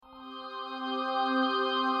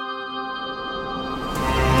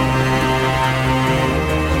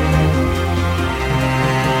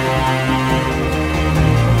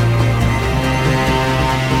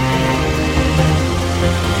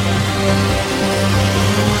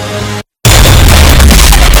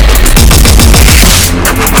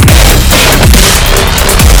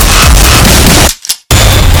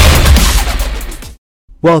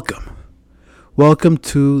Welcome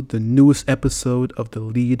to the newest episode of the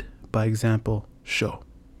Lead by Example show.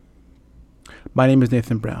 My name is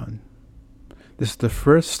Nathan Brown. This is the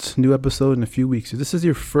first new episode in a few weeks. If this is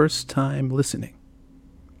your first time listening,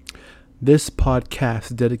 this podcast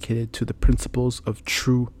is dedicated to the principles of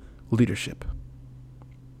true leadership.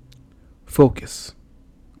 Focus,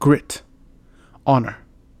 grit, honor,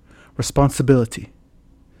 responsibility,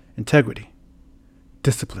 integrity,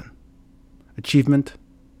 discipline, achievement,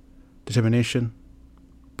 determination,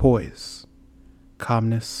 poise,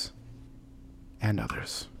 calmness, and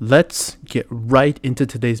others. Let's get right into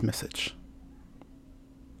today's message.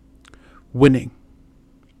 Winning.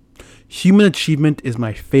 Human achievement is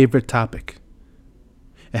my favorite topic.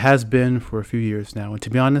 It has been for a few years now, and to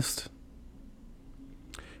be honest,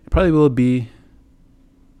 it probably will be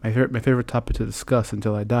my favorite topic to discuss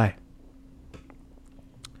until I die.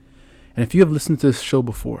 And if you have listened to this show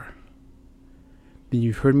before, then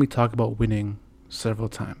you've heard me talk about winning several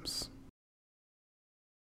times.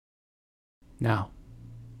 Now,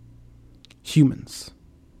 humans,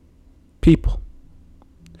 people,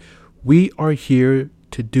 we are here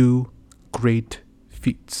to do great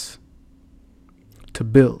feats, to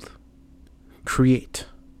build, create,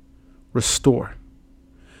 restore,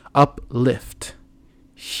 uplift,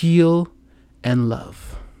 heal, and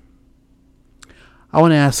love. I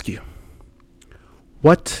want to ask you,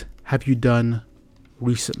 what have you done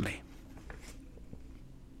recently?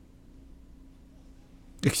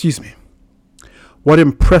 Excuse me. What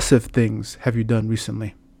impressive things have you done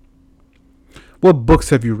recently? What books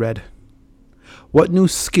have you read? What new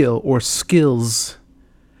skill or skills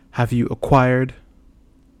have you acquired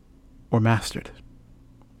or mastered?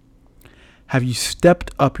 Have you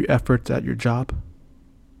stepped up your efforts at your job?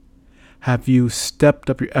 Have you stepped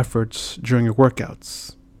up your efforts during your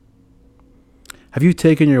workouts? Have you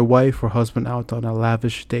taken your wife or husband out on a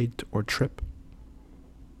lavish date or trip?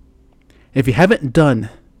 If you haven't done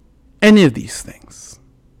any of these things,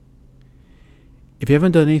 if you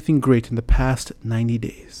haven't done anything great in the past 90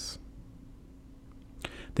 days,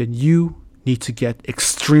 then you need to get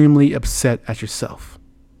extremely upset at yourself.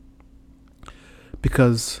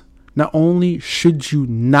 Because not only should you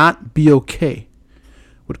not be okay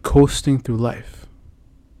with coasting through life,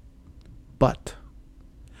 but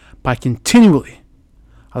by continually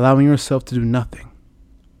allowing yourself to do nothing,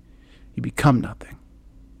 you become nothing.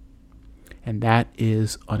 And that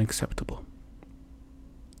is unacceptable.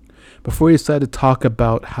 Before you decide to talk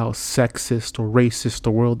about how sexist or racist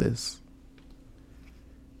the world is,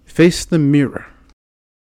 face the mirror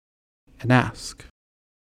and ask,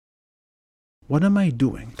 what am I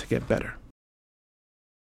doing to get better?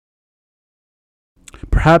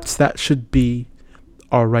 Perhaps that should be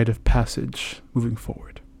our rite of passage moving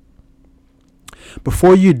forward.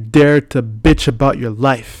 Before you dare to bitch about your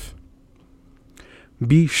life,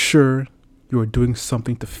 be sure you are doing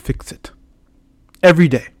something to fix it. Every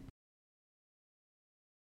day.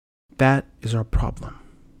 That is our problem.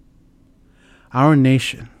 Our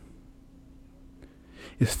nation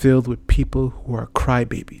is filled with people who are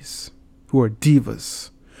crybabies, who are divas,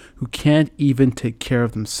 who can't even take care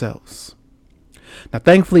of themselves. Now,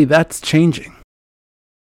 thankfully, that's changing.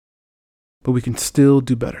 But we can still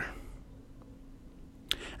do better.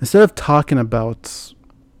 Instead of talking about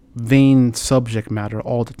vain subject matter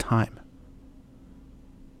all the time,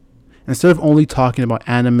 instead of only talking about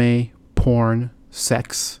anime, porn,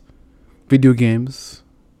 sex, video games,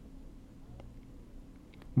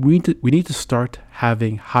 we need to start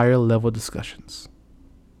having higher level discussions.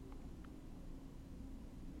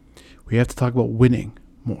 We have to talk about winning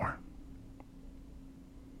more.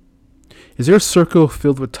 Is there a circle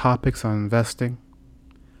filled with topics on investing,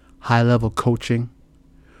 high level coaching,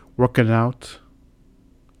 working out,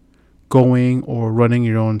 going or running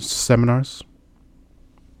your own seminars?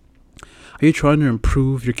 Are you trying to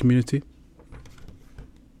improve your community?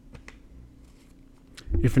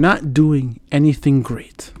 If you're not doing anything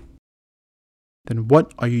great, then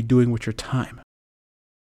what are you doing with your time?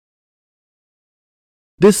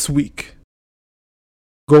 This week,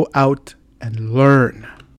 go out and learn.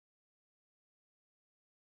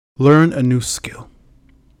 Learn a new skill.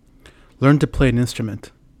 Learn to play an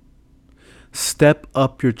instrument. Step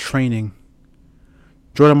up your training.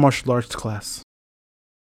 Join a martial arts class.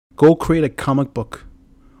 Go create a comic book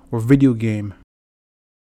or video game.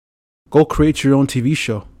 Go create your own TV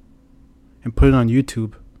show and put it on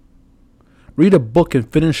YouTube. Read a book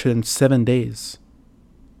and finish it in 7 days.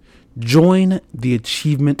 Join the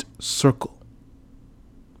achievement circle.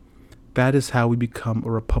 That is how we become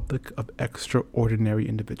a republic of extraordinary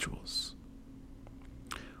individuals,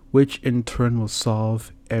 which in turn will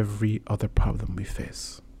solve every other problem we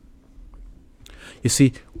face. You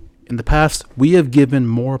see, in the past, we have given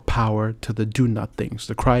more power to the do-nothings,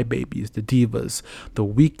 the crybabies, the divas, the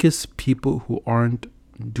weakest people who aren't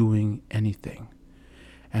doing anything.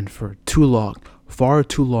 And for too long, far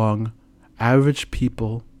too long, average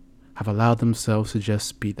people have allowed themselves to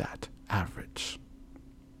just be that, average.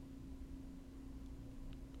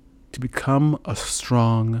 To become a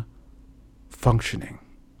strong, functioning,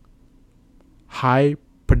 high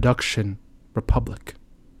production republic,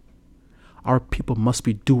 our people must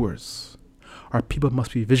be doers. Our people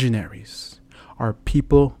must be visionaries. Our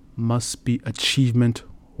people must be achievement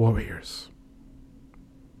warriors.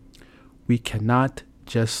 We cannot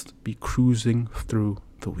just be cruising through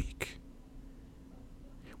the week.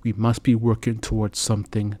 We must be working towards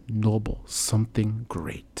something noble, something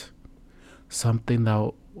great, something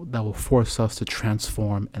that will force us to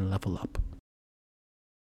transform and level up.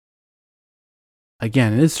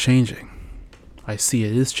 Again, it is changing. I see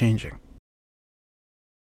it is changing.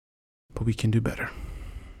 But we can do better.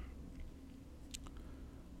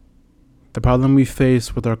 The problem we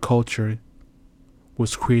face with our culture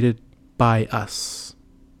was created by us,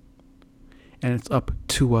 and it's up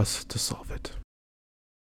to us to solve it.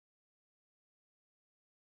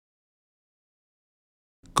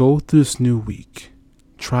 Go through this new week.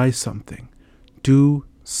 Try something. Do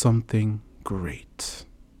something great.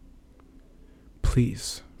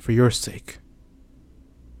 Please, for your sake,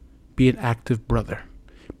 be an active brother.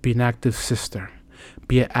 Be an active sister.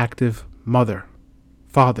 Be an active mother,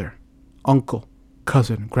 father, uncle,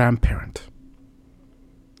 cousin, grandparent.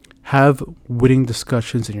 Have winning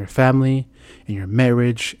discussions in your family, in your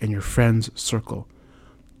marriage, in your friends' circle.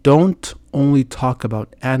 Don't only talk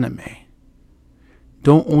about anime.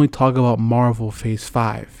 Don't only talk about Marvel Phase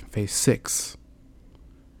 5, Phase 6,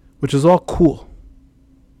 which is all cool.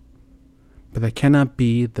 But that cannot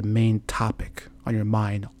be the main topic on your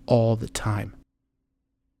mind all the time.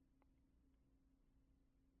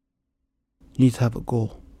 You need to have a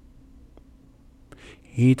goal.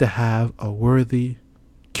 You need to have a worthy,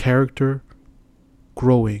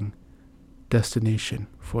 character-growing destination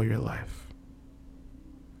for your life.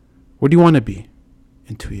 Where do you want to be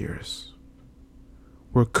in 2 years?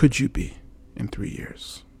 Where could you be in 3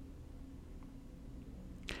 years?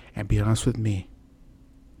 And be honest with me.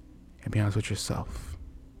 And be honest with yourself.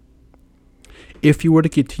 If you were to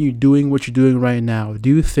continue doing what you're doing right now, do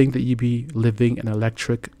you think that you'd be living an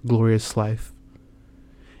electric, glorious life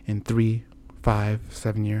in 3, 5,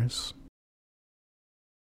 7 years?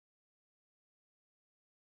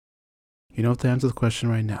 You don't have to answer the question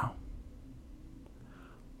right now.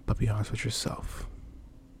 But be honest with yourself.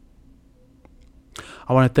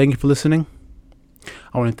 I want to thank you for listening.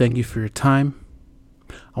 I want to thank you for your time.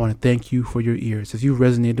 I want to thank you for your ears as you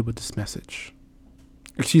resonated with this message.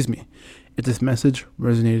 If this message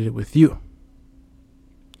resonated with you,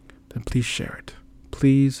 then please share it.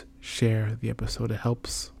 Please share the episode. It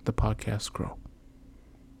helps the podcast grow.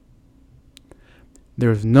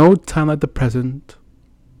 There is no time like the present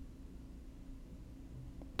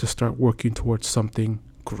to start working towards something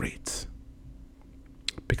great.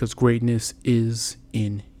 Because greatness is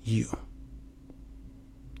in you.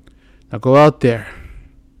 Now go out there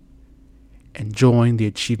and join the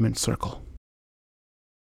achievement circle.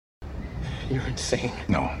 You're insane.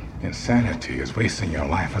 No, insanity is wasting your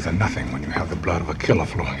life as a nothing when you have the blood of a killer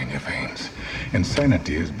flowing in your veins.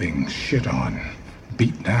 Insanity is being shit on,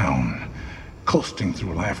 beat down, coasting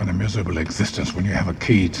through life in a miserable existence when you have a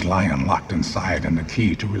caged lion locked inside and the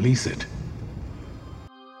key to release it.